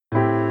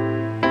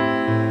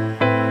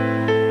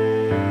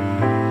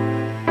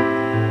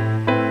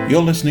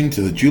You're listening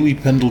to the Julie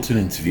Pendleton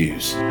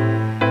Interviews.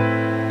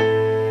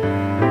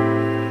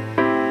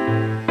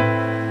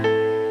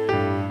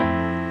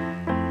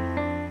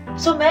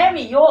 So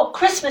Mary, your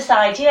Christmas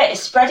idea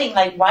is spreading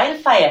like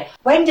wildfire.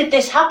 When did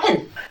this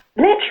happen?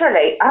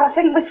 Literally, I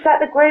think we set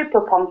the group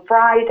up on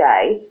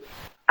Friday,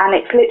 and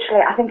it's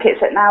literally, I think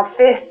it's at now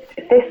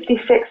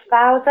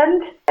 56,000,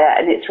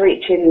 and it's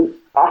reaching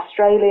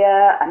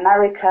Australia,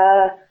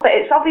 America. But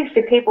it's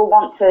obviously people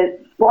want to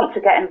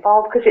get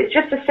involved because it's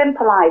just a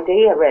simple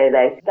idea,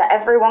 really, that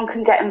everyone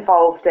can get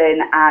involved in,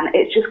 and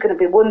it's just going to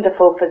be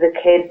wonderful for the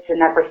kids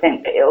and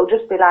everything. It'll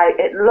just be like,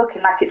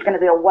 looking like it's going to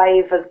be a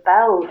wave of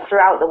bells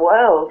throughout the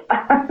world.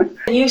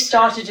 You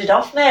started it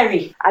off,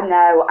 Mary. I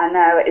know,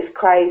 it's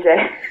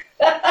crazy.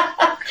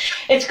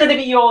 It's going to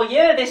be your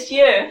year this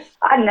year.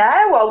 I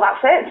know, well,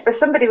 that's it. But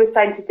somebody was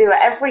saying to do it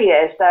every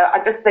year, so I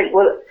just think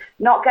we'll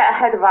not get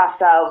ahead of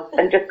ourselves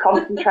and just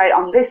concentrate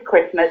on this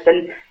Christmas.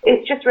 And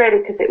it's just really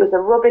because it was a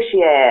rubbish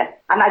year,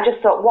 and I just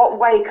thought, what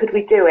way could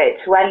we do it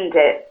to end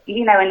it,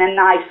 in a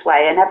nice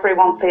way and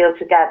everyone feel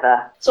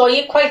together? So are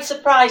you quite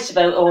surprised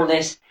about all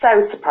this?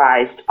 So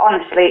surprised.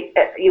 Honestly,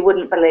 you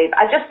wouldn't believe.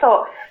 I just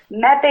thought,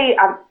 maybe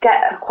I'd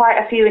get quite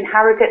a few in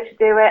Harrogate to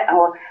do it,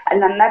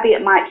 and then maybe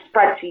it might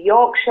spread to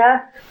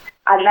Yorkshire,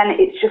 and then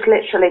it's just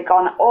literally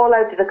gone all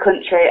over the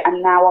country,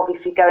 and now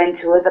obviously going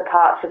to other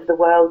parts of the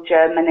world,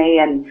 Germany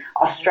and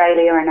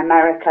Australia and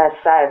America.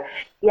 So,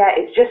 yeah,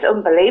 it's just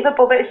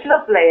unbelievable, but it's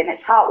lovely and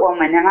it's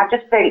heartwarming, and I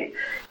just think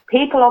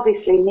people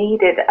obviously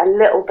needed a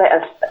little bit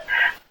of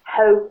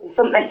hope,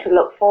 something to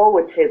look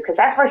forward to, because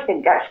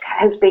everything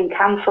has been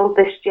cancelled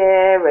this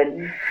year,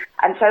 and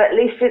so at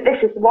least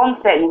this is one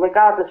thing,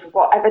 regardless of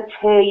whatever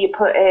tier you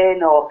put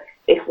in, or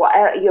if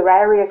your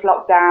area is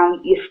locked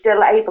down, you're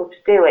still able to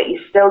do it.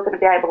 You're still going to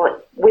be able,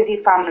 with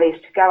your families,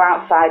 to go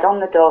outside on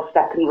the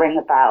doorstep and ring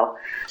a bell.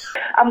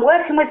 I'm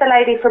working with a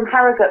lady from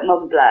Harrogate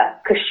Mumbler,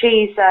 because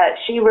she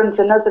runs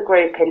another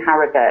group in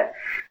Harrogate.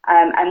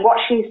 And what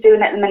she's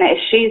doing at the minute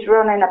is she's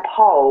running a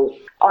poll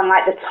on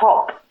like the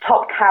top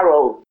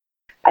carols.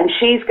 And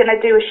she's going to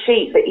do a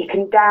sheet that you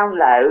can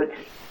download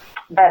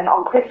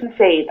on Christmas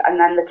Eve, and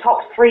then the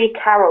top 3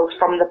 carols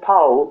from the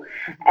poll,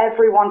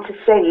 everyone to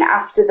sing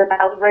after the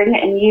bell ring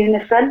in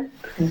unison.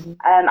 Mm-hmm.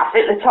 I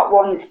think the top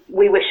one's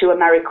We Wish You a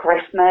Merry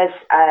Christmas.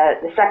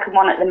 The second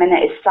one at the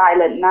minute is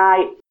Silent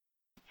Night.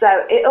 So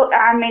it'll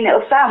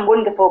sound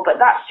wonderful, but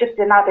that's just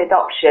an added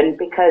option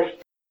because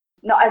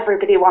not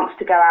everybody wants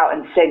to go out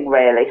and sing,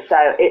 really.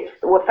 So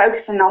we're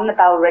focusing on the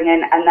bell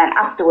ringing, and then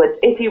afterwards,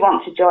 if you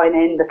want to join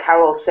in, the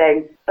carol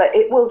sing. But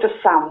it will just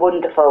sound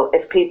wonderful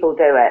if people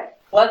do it.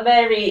 Well,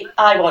 Mary,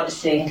 I want to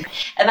sing,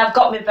 and I've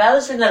got my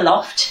bells in the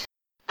loft,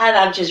 and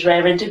I'm just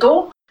raring to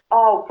go.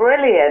 Oh,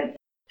 brilliant.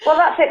 Well,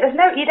 that's it.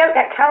 You don't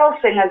get carol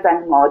singers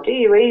anymore, do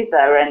you,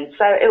 either? And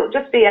so it'll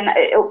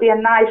be a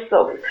nice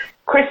sort of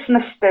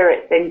Christmas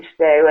spirit thing to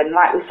do. And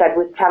like we said,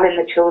 we're telling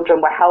the children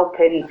we're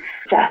helping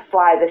to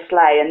fly the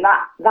sleigh. And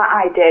that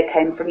idea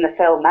came from the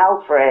film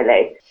Elf,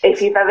 really.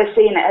 If you've ever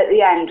seen it at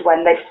the end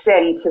when they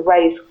sing to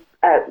raise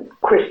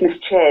Christmas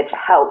cheer to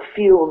help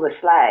fuel the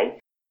sleigh.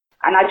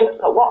 And I just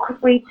thought, what could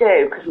we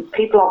do? Because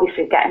people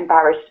obviously get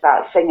embarrassed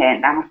about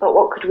singing. And I thought,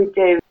 what could we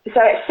do?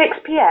 So at 6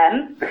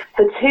 p.m,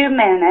 for 2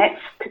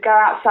 minutes, to go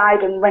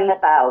outside and ring a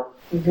bell.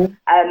 Mm-hmm.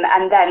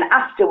 And then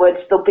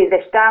afterwards, there'll be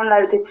this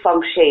downloaded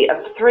song sheet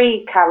of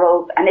 3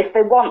 carols. And if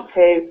they want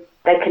to,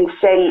 they can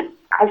sing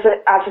as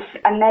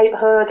a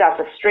neighbourhood,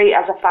 as a street,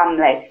 as a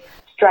family,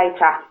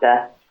 straight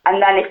after. And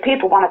then if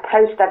people want to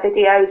post their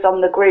videos on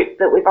the group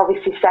that we've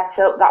obviously set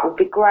up, that would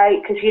be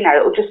great. Because,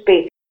 it'll just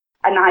be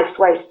a nice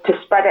way to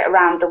spread it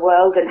around the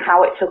world and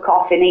how it took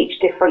off in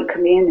each different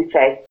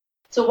community.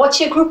 So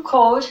what's your group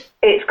called?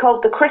 It's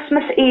called the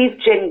Christmas Eve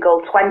Jingle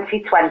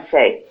 2020.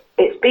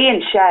 It's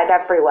being shared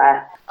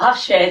everywhere. I've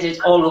shared it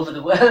all over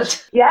the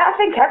world. Yeah, I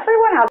think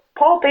everyone has.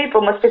 Poor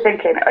people must be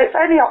thinking, it's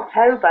only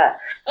October.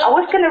 I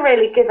was going to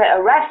really give it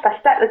a rest. I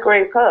set the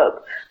group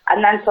up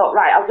and then thought,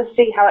 right, I'll just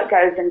see how it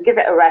goes and give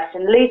it a rest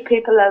and leave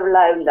people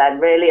alone then,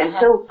 really,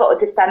 until sort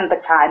of December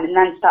time, and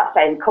then start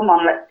saying, come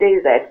on, let's do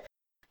this.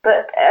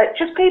 But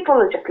just people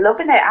are just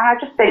loving it, and I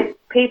just think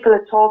people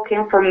are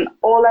talking from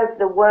all over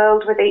the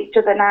world with each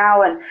other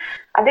now, and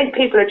I think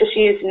people are just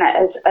using it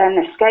as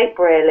an escape,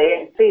 really,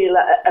 and feel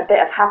a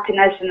bit of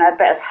happiness and a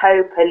bit of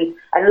hope and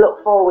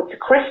look forward to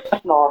Christmas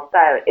more.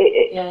 So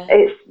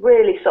it's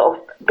really sort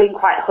of been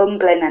quite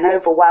humbling and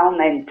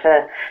overwhelming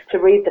to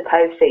read the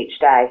posts each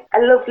day.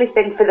 A lovely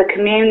thing for the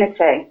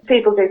community.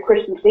 People do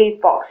Christmas Eve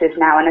boxes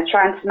now and are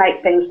trying to make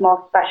things more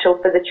special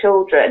for the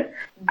children,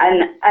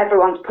 and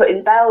everyone's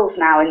putting bells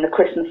now in the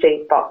Christmas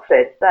Eve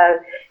boxes. So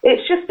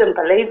it's just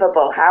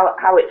unbelievable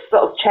how it's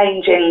sort of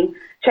changing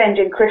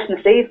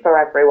Christmas Eve for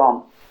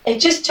everyone. It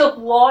just took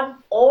one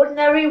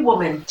ordinary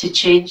woman to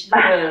change the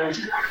world.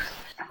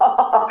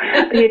 Oh,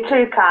 you're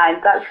too kind.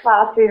 That's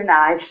far too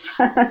nice.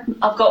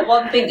 I've got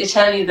one thing to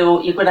tell you,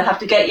 though. You're going to have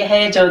to get your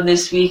hair done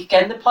this week.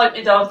 Get the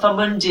appointment on for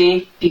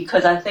Monday,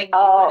 because I think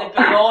you're going to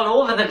be all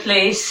over the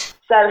place.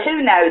 So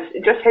who knows,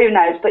 just who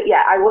knows. But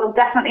yeah, I will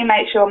definitely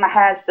make sure my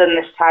hair's done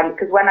this time,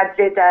 because when I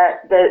did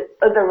the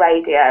other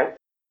radio,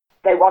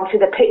 they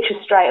wanted a picture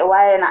straight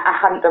away, and I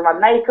hadn't done my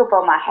makeup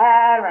or my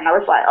hair, and I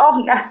was like, oh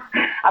no,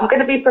 I'm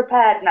going to be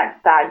prepared next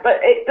time. But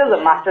it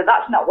doesn't matter,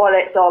 that's not what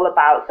it's all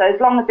about. So as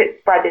long as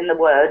it's spreading the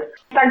word,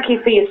 thank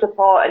you for your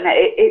support, and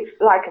it's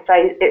like I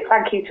say,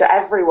 thank you to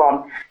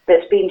everyone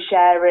that's been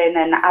sharing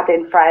and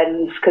adding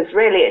friends, because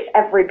really it's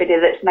everybody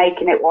that's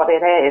making it what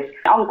it is.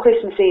 On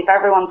Christmas Eve,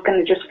 everyone's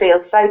going to just feel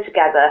so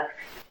together,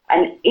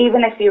 and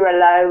even if you're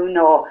alone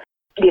or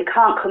you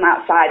can't come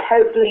outside,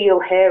 hopefully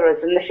you'll hear us,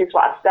 and this is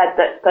what I've said,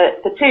 that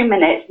for 2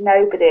 minutes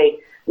nobody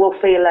will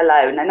feel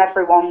alone and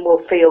everyone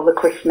will feel the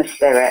Christmas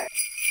spirit.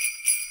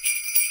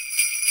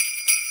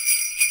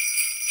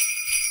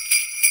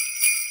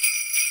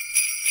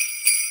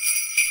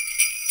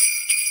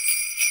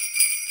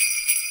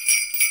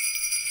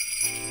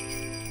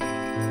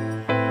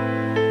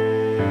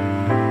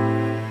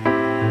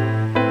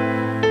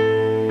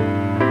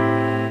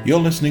 You're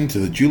listening to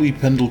the Julie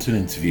Pendleton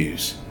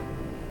interviews.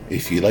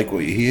 If you like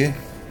what you hear,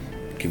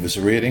 give us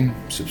a rating,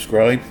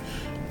 subscribe,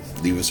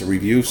 leave us a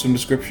review of some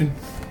description.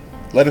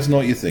 Let us know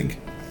what you think.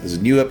 There's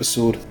a new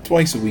episode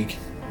twice a week,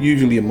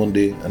 usually a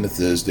Monday and a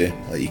Thursday,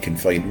 that you can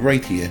find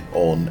right here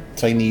on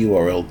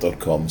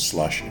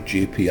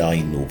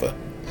tinyurl.com/JPINova.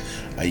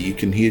 You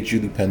can hear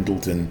Julie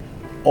Pendleton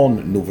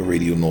on Nova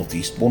Radio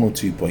Northeast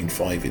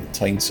 102.5 in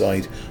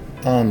Tyneside,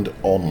 and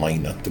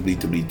online at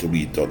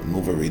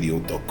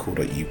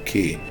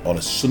www.novaradio.co.uk on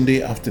a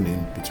Sunday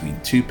afternoon between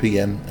 2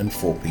 p.m. and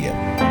 4 p.m.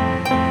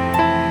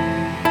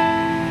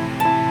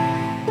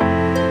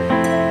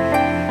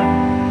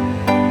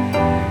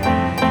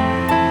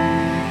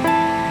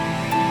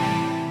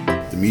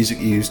 The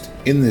music used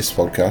in this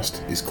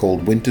podcast is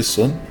called Winter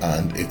Sun,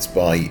 and it's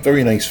by a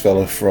very nice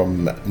fella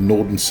from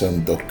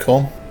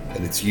nordensound.com,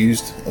 and it's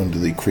used under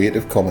the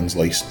Creative Commons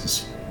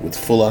license with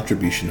full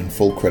attribution and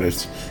full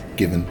credit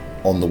given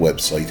on the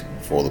website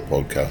for the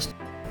podcast.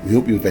 We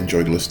hope you've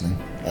enjoyed listening,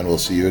 and we'll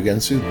see you again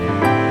soon.